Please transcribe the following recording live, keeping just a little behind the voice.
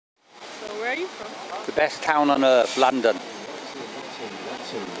are you from? The best town on earth, London.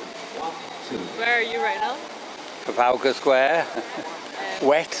 Where are you right now? Trafalgar Square.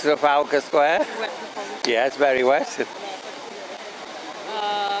 Wet Trafalgar Square. Wet Trafalgar. Yeah, it's very wet.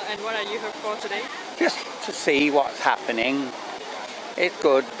 And what are you here for today? Just to see what's happening. It's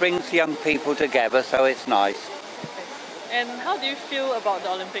good, brings young people together, so it's nice. And how do you feel about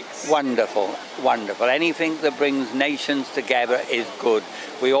the Olympics? Wonderful, wonderful. Anything that brings nations together is good.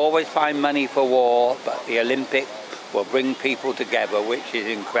 We always find money for war, but the Olympics will bring people together, which is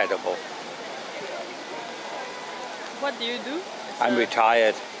incredible. What do you do? I'm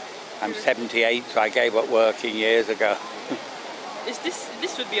retired. I'm 78, so I gave up working years ago.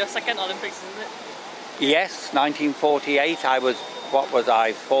 This would be your second Olympics, isn't it? Yes, 1948. I was, what was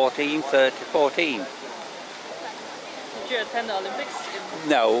I, 14? Did you attend the Olympics?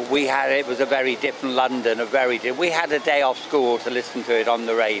 No, it was a very different London, we had a day off school to listen to it on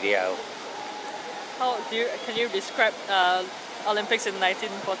the radio. Can you describe Olympics in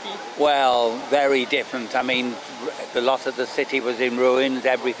 1940? Well, very different. I mean, a lot of the city was in ruins,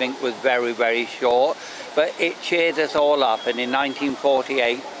 everything was very, very short, but it cheered us all up, and in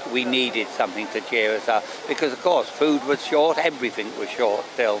 1948 we needed something to cheer us up, because of course food was short, everything was short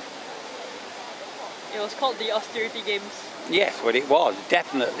still. It was called the Austerity Games. Yes, well it was,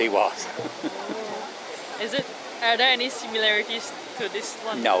 definitely was. Are there any similarities to this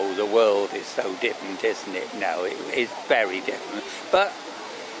one? No, the world is so different, isn't it? No, it's very different. But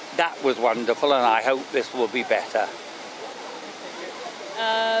that was wonderful, and I hope this will be better.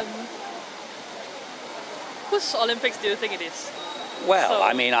 Whose Olympics do you think it is? Well,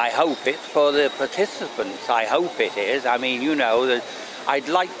 I mean, I hope it's for the participants. I hope it is. I mean, you know, I'd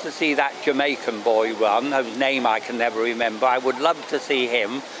like to see that Jamaican boy run, whose name I can never remember. I would love to see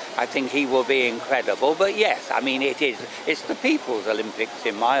him. I think he will be incredible. But yes, I mean, it's the People's Olympics,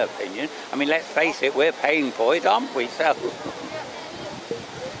 in my opinion. I mean, let's face it, we're paying for it, aren't we? So.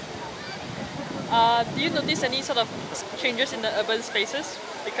 Do you notice any sort of changes in the urban spaces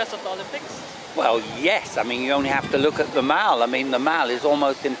because of the Olympics? Well, yes. I mean, you only have to look at the Mall. I mean, the Mall is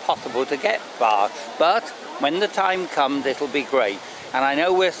almost impossible to get far. But when the time comes, it'll be great. And I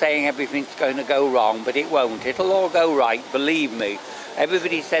know we're saying everything's going to go wrong, but it won't. It'll all go right, believe me.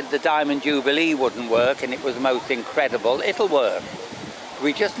 Everybody said the Diamond Jubilee wouldn't work, and it was most incredible. It'll work.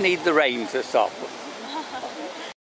 We just need the rain to stop.